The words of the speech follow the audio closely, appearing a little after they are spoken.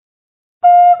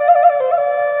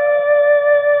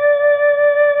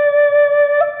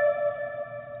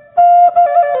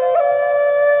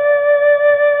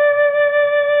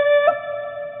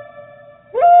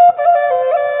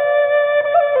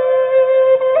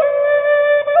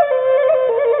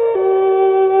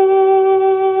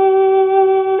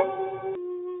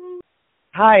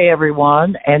Hi,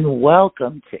 everyone, and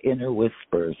welcome to Inner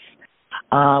Whispers.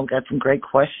 We've got some great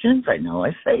questions. I know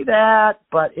I say that,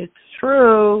 but it's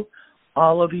true.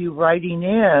 All of you writing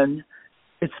in,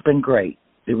 it's been great.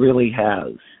 It really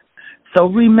has. So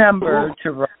remember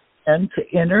to write in to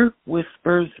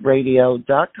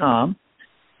innerwhispersradio.com,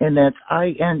 and that's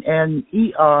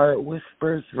INNER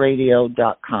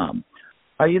whispersradio.com.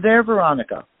 Are you there,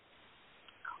 Veronica?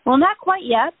 Well, not quite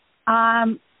yet.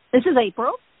 This is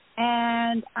April,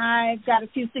 and I've got a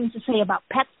few things to say about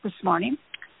pets this morning.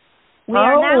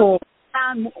 We're now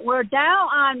on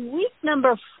week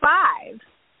number 5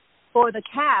 for the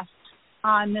cast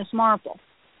on Miss Marple.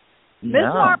 Yeah.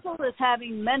 Miss Marple is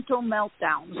having mental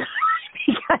meltdowns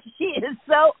because she is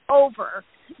so over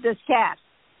this cast.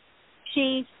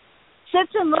 She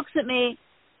sits and looks at me,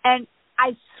 and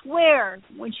I swear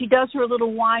when she does her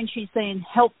little whine, she's saying,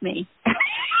 "Help me."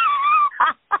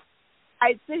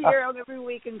 I sit here every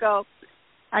week and go,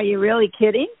 "Are you really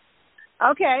kidding?"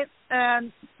 Okay,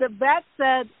 and the vet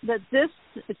said that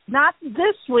it's not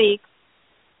this week,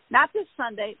 not this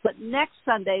Sunday, but next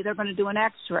Sunday they're going to do an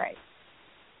X-ray.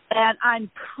 And I'm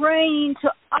praying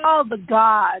to all the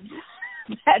gods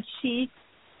that she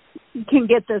can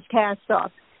get this cast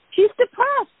off. She's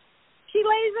depressed. She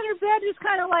lays in her bed just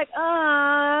kind of like,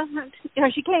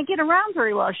 she can't get around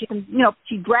very well. She can,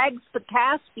 she drags the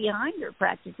cast behind her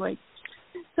practically.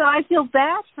 So I feel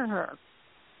bad for her.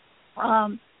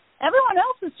 Everyone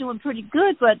else is doing pretty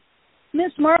good, but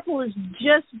Miss Marple is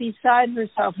just beside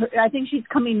herself. I think she's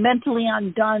coming mentally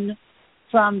undone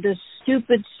from this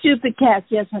stupid cat.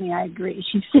 Yes, honey, I agree.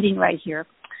 She's sitting right here.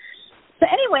 So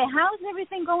anyway, how's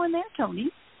everything going there,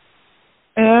 Tony?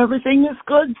 Everything is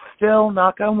good still,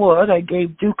 knock on wood. I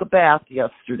gave Duke a bath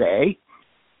yesterday.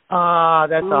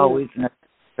 That's always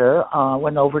necessary.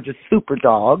 Went over to Super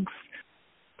Dogs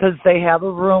because they have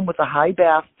a room with a high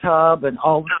bathtub and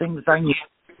all the things I need.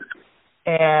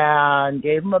 And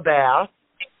gave him a bath.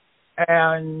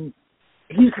 And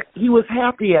he was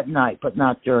happy at night, but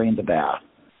not during the bath.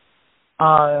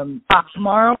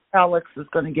 Tomorrow, Alex is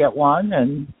going to get one,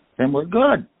 and then we're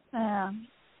good. You know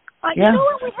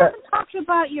what? We haven't talked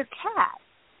about your cat.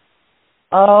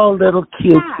 Oh, little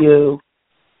Q.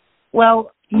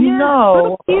 Well,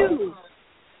 little Q.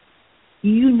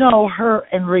 Her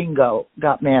and Ringo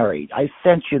got married. I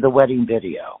sent you the wedding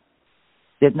video,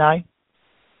 didn't I?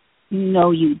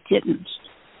 No, you didn't.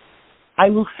 I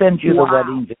will send you the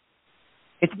wedding video.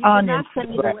 It's on Instagram. Send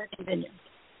me the wedding video.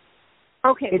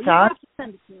 Okay, it's you have to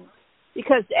send it to me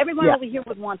because everyone over here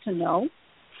would want to know.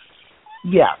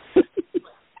 Yes.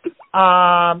 It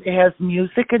has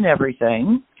music and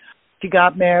everything. She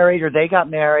got married, or they got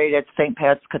married at St.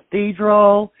 Pat's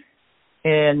Cathedral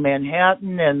in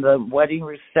Manhattan, and the wedding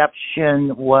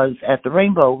reception was at the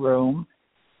Rainbow Room.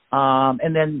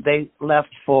 And then they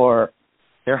left for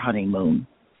their honeymoon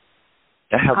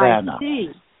to Havana. I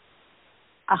see.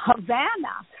 A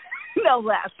Havana, no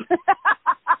less.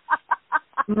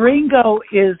 Ringo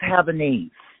is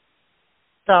Havanese,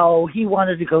 so he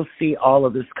wanted to go see all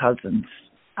of his cousins.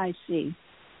 I see.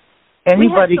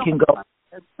 Anybody can go.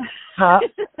 Huh?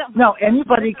 No,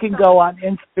 anybody can go on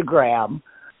Instagram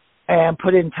and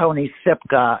put in Tony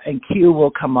Sipka, and Q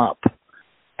will come up,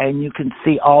 and you can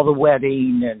see all the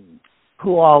wedding and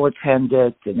who all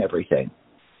attended and everything.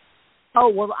 Oh,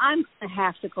 well, I'm going to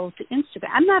have to go to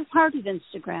Instagram. I'm not part of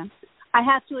Instagram. I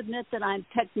have to admit that I'm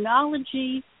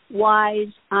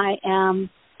technology-wise, I am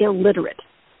illiterate.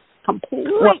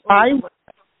 Completely. Well,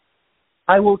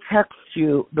 I will text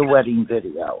you the wedding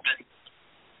video.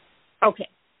 Okay.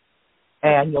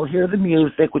 And you'll hear the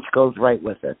music, which goes right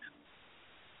with it.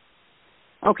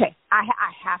 Okay. I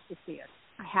have to see it.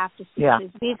 I have to see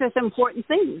it. These are some important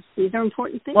things.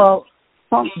 Well,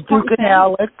 Duke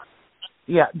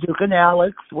and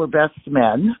Alex were best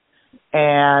men,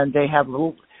 and they have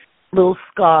little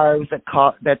scarves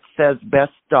that says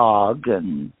best dog,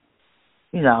 and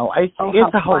it's a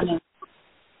whole funny.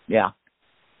 Yeah.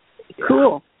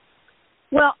 Cool.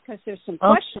 Well, because there's some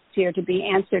questions here to be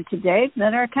answered today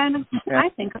that are I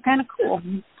think are kind of cool.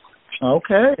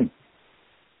 Okay.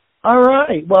 All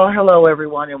right. Well, hello,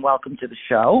 everyone, and welcome to the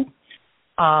show.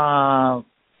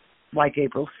 Like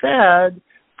April said,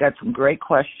 got some great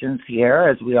questions here,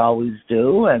 as we always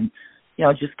do, and,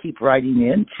 just keep writing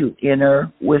in to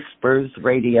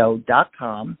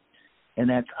innerwhispersradio.com, and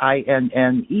that's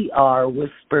INNER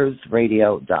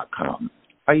whispersradio.com.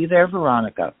 Are you there,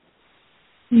 Veronica?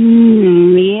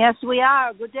 Yes, we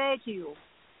are. Good day to you.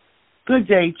 Good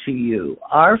day to you.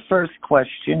 Our first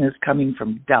question is coming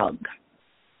from Doug.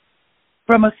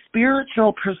 From a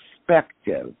spiritual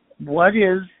perspective, what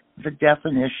is the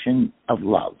definition of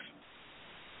love?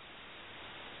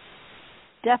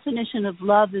 definition of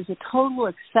love is a total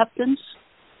acceptance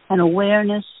and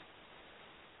awareness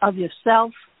of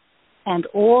yourself and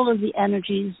all of the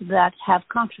energies that have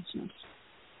consciousness.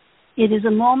 It is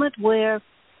a moment where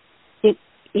it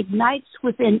ignites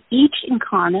within each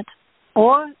incarnate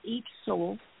or each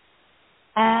soul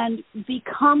and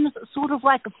becomes sort of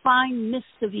like a fine mist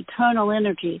of eternal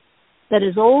energy that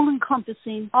is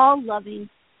all-encompassing, all-loving,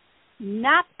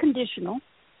 not conditional,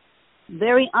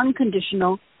 very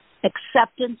unconditional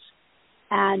acceptance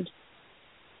and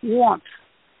warmth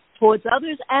towards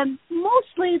others. And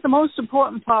mostly the most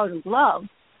important part of love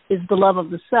is the love of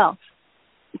the self,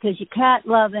 because you can't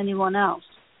love anyone else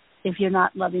if you're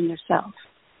not loving yourself.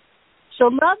 So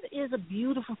love is a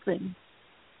beautiful thing.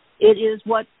 It is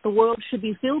what the world should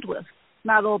be filled with,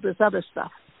 not all this other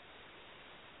stuff.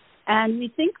 And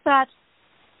we think that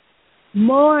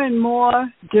more and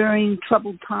more during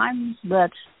troubled times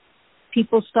that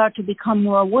people start to become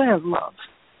more aware of love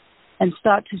and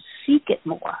start to seek it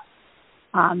more.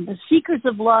 The seekers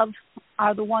of love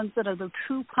are the ones that are the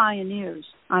true pioneers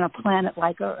on a planet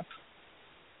like Earth.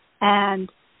 And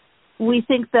we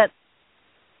think that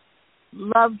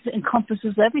love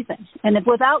encompasses everything. And if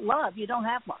without love, you don't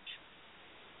have much.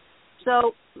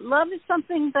 So love is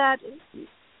something that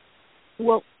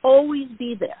will always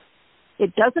be there.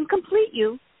 It doesn't complete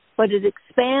you, but it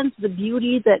expands the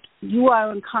beauty that you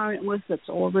are incarnate with that's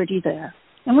already there.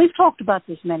 And we've talked about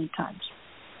this many times.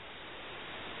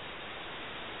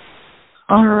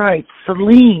 All right.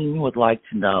 Celine would like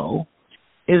to know,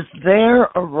 is there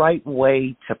a right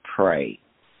way to pray?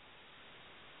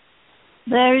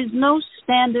 There is no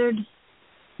standard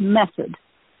method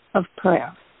of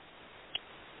prayer.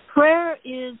 Prayer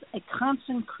is a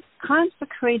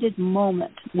consecrated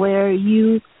moment where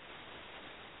you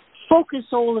focus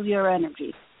all of your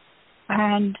energy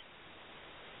and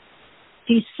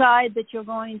decide that you're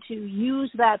going to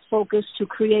use that focus to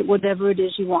create whatever it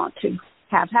is you want to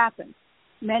have happen.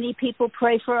 Many people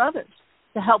pray for others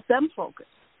to help them focus.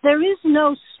 There is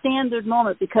no standard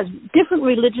moment because different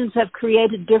religions have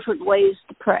created different ways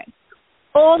to pray.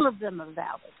 All of them are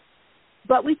valid.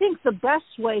 But we think the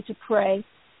best way to pray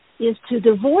is to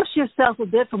divorce yourself a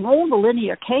bit from all the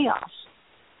linear chaos.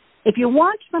 If you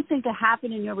want something to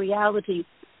happen in your reality,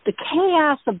 the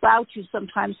chaos about you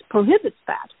sometimes prohibits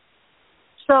that.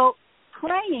 So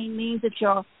praying means that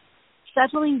you're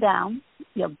settling down,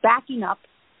 you're backing up,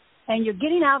 and you're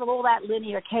getting out of all that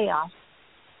linear chaos,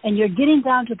 and you're getting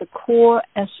down to the core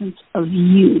essence of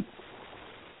you,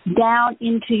 down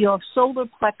into your solar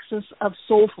plexus of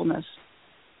soulfulness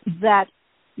that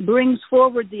brings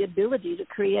forward the ability to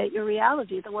create your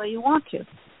reality the way you want to.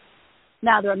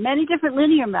 Now, there are many different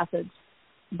linear methods,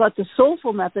 but the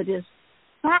soulful method is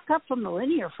back up from the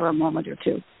linear for a moment or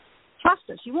two. Trust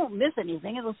us, you won't miss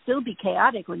anything. It'll still be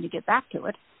chaotic when you get back to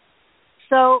it.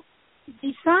 So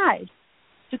decide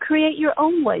to create your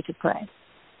own way to pray.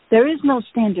 There is no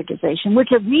standardization, which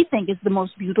we think is the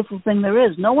most beautiful thing there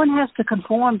is. No one has to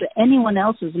conform to anyone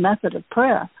else's method of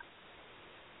prayer.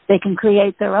 They can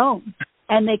create their own,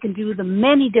 and they can do the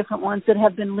many different ones that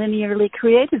have been linearly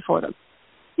created for them.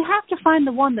 You have to find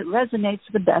the one that resonates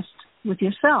the best with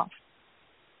yourself.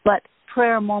 But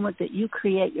prayer moment that you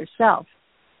create yourself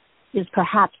is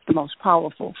perhaps the most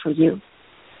powerful for you.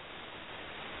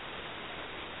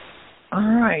 All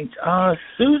right.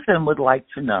 Susan would like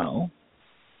to know,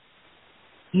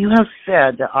 you have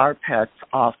said that our pets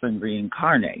often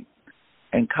reincarnate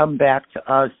and come back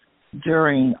to us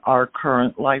during our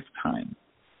current lifetime.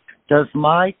 Does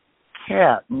my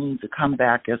cat need to come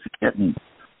back as a kitten,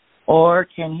 or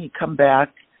can he come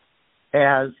back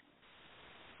as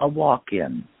a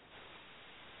walk-in?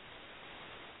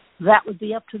 That would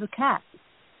be up to the cat.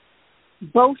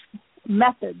 Both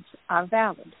methods are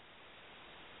valid.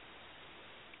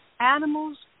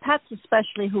 Animals, pets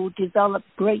especially, who develop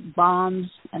great bonds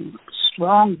and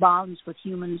strong bonds with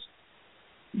humans,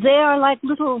 they are like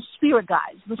little spirit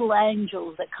guides, little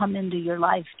angels that come into your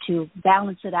life to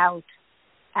balance it out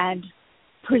and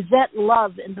present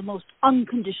love in the most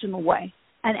unconditional way.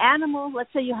 An animal,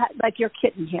 let's say you have, like your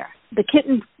kitten here. The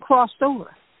kitten crossed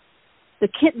over. The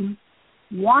kitten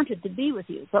wanted to be with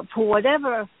you, but for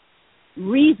whatever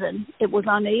reason, it was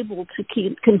unable to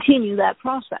continue that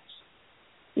process.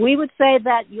 We would say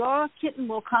that your kitten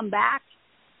will come back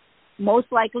most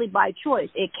likely by choice.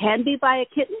 It can be by a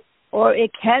kitten or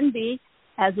it can be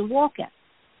as a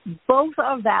walk-in. Both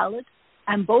are valid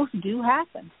and both do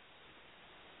happen.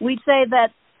 We'd say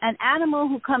that an animal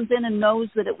who comes in and knows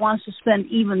that it wants to spend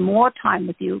even more time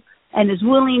with you and is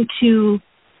willing to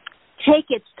take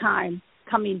its time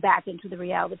coming back into the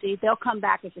reality, they'll come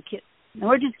back as a kitten. And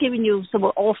we're just giving you some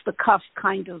off-the-cuff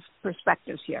kind of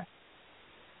perspectives here.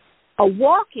 A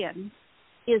walk-in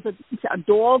is a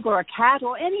dog or a cat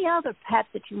or any other pet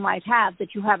that you might have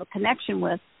that you have a connection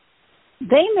with.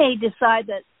 They may decide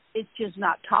that it's just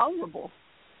not tolerable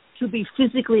to be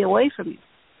physically away from you.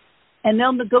 And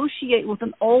they'll negotiate with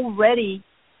an already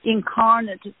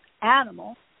incarnate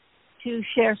animal to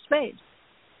share space.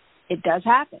 It does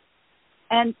happen.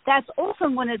 And that's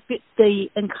often when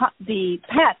the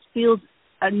pet feels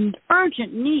an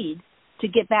urgent need to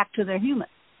get back to their human.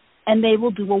 And they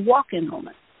will do a walk-in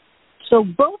moment. So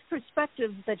both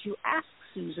perspectives that you ask,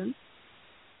 Susan,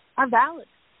 are valid.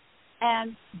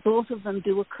 And both of them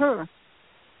do occur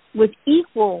with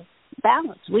equal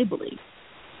balance, we believe.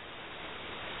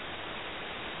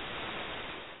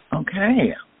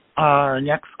 Okay. Our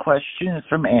next question is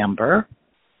from Amber.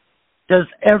 Does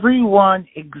everyone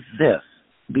exist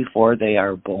before they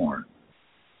are born?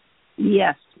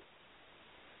 Yes.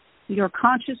 Your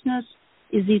consciousness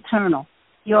is eternal.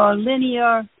 Your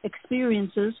linear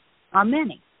experiences are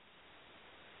many.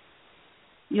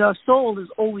 Your soul is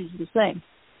always the same.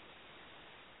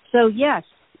 So yes,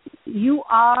 you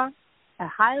are a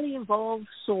highly evolved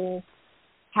soul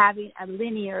having a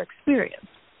linear experience,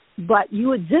 but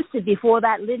you existed before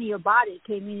that linear body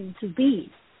came into being.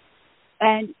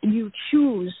 And you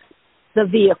choose the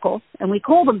vehicle, and we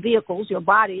call them vehicles, your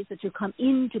bodies that you come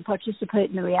in to participate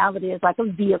in the reality is like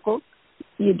a vehicle.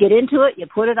 You get into it, you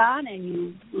put it on, and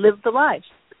you live the life.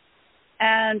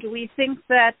 And we think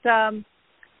that on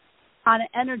an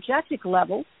energetic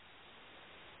level,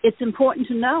 it's important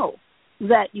to know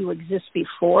that you exist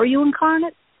before you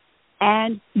incarnate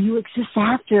and you exist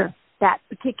after that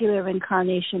particular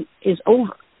incarnation is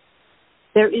over.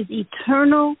 There is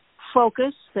eternal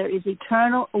focus, there is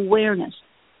eternal awareness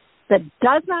that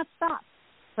does not stop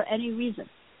for any reason.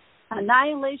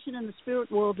 Annihilation in the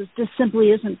spirit world just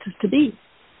simply isn't to be.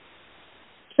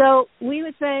 So we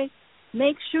would say,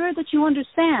 make sure that you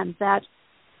understand that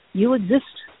you exist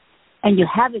and you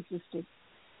have existed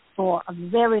for a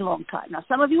very long time. Now,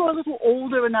 some of you are a little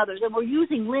older than others, and we're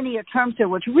using linear terms here,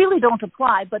 which really don't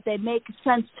apply, but they make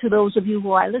sense to those of you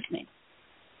who are listening.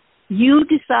 You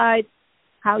decide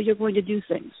how you're going to do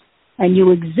things, and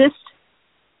you exist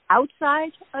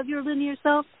outside of your linear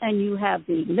self, and you have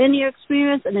the linear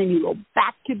experience, and then you go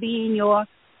back to being your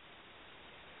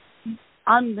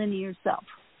unlinear self.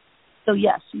 So,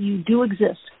 yes, you do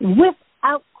exist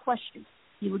without question.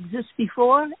 You exist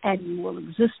before, and you will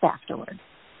exist afterward.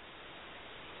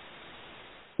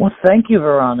 Well, thank you,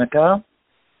 Veronica.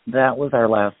 That was our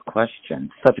last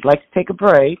question. So if you'd like to take a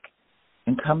break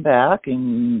and come back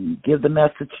and give the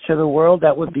message to the world,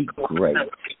 that would be great.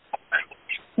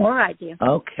 All right, dear.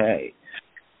 Okay.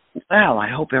 Well, I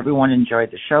hope everyone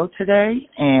enjoyed the show today.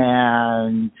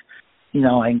 And,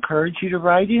 I encourage you to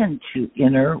write in to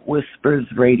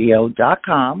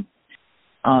innerwhispersradio.com.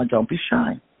 Don't be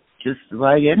shy. Just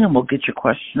write in and we'll get your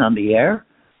question on the air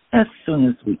as soon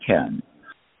as we can.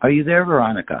 Are you there,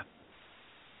 Veronica?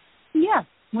 Yes,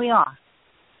 we are.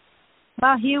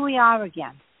 Well, here we are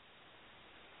again.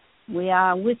 We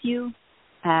are with you,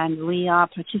 and we are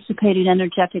participating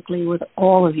energetically with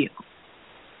all of you.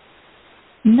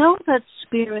 Know that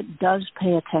Spirit does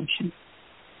pay attention.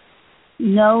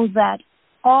 Know that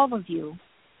all of you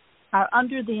are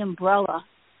under the umbrella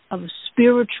of a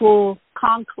spiritual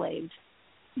conclave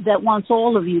that wants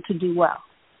all of you to do well,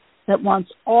 that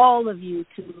wants all of you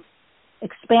to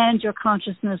expand your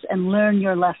consciousness and learn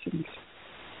your lessons.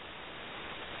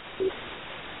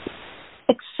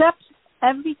 Expect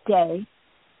every day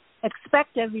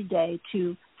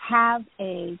to have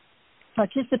a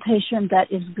participation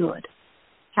that is good.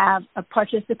 Have a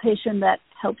participation that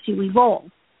helps you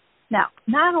evolve. Now,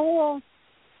 not all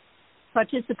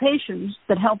participations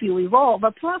that help you evolve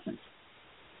are pleasant.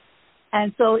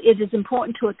 And so it is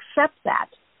important to accept that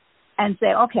and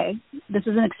say, okay, this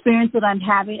is an experience that I'm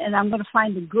having, and I'm going to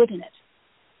find the good in it.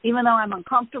 Even though I'm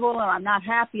uncomfortable or I'm not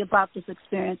happy about this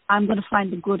experience, I'm going to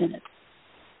find the good in it.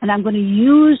 And I'm going to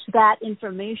use that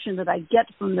information that I get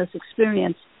from this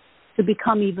experience to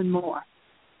become even more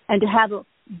and to have a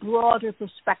broader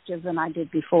perspective than I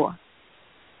did before.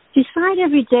 Decide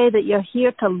every day that you're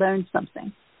here to learn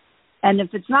something. And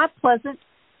if it's not pleasant,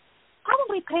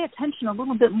 probably pay attention a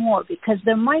little bit more, because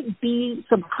there might be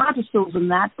some codicils in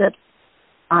that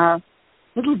are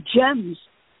little gems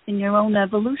in your own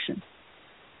evolution.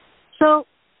 So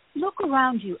look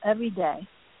around you every day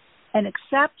and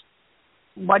accept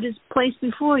what is placed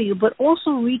before you, but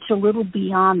also reach a little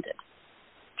beyond it.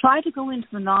 Try to go into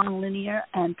the nonlinear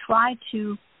and try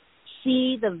to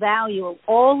see the value of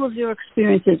all of your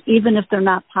experiences, even if they're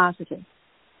not positive.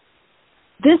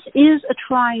 This is a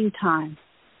trying time.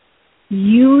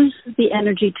 Use the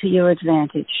energy to your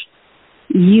advantage.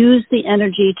 Use the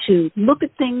energy to look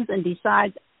at things and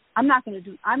decide, I'm not going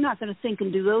to think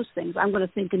and do those things. I'm going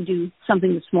to think and do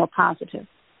something that's more positive.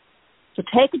 So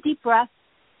take a deep breath.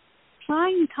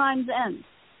 Trying times end.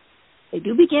 They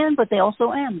do begin, but they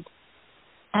also end.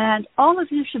 And all of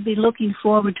you should be looking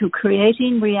forward to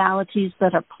creating realities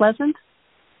that are pleasant,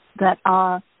 that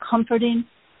are comforting,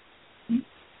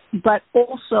 but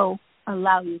also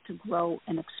allow you to grow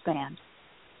and expand.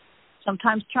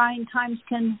 Sometimes trying times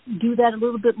can do that a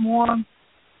little bit more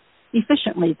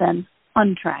efficiently than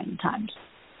untrying times.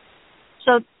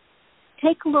 So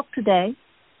take a look today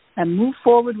and move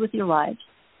forward with your lives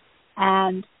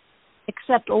and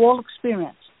accept all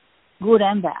experience, good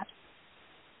and bad.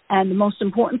 And the most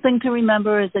important thing to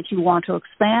remember is that you want to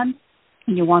expand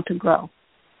and you want to grow.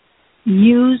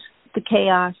 Use the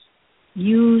chaos,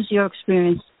 use your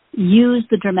experience, use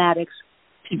the dramatics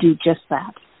to do just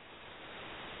that.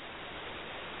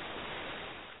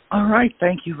 All right.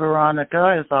 Thank you,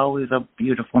 Veronica. As always, a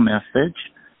beautiful message.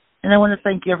 And I want to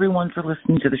thank everyone for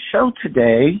listening to the show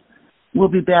today. We'll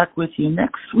be back with you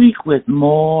next week with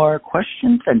more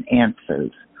questions and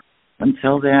answers.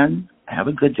 Until then, have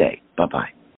a good day. Bye-bye.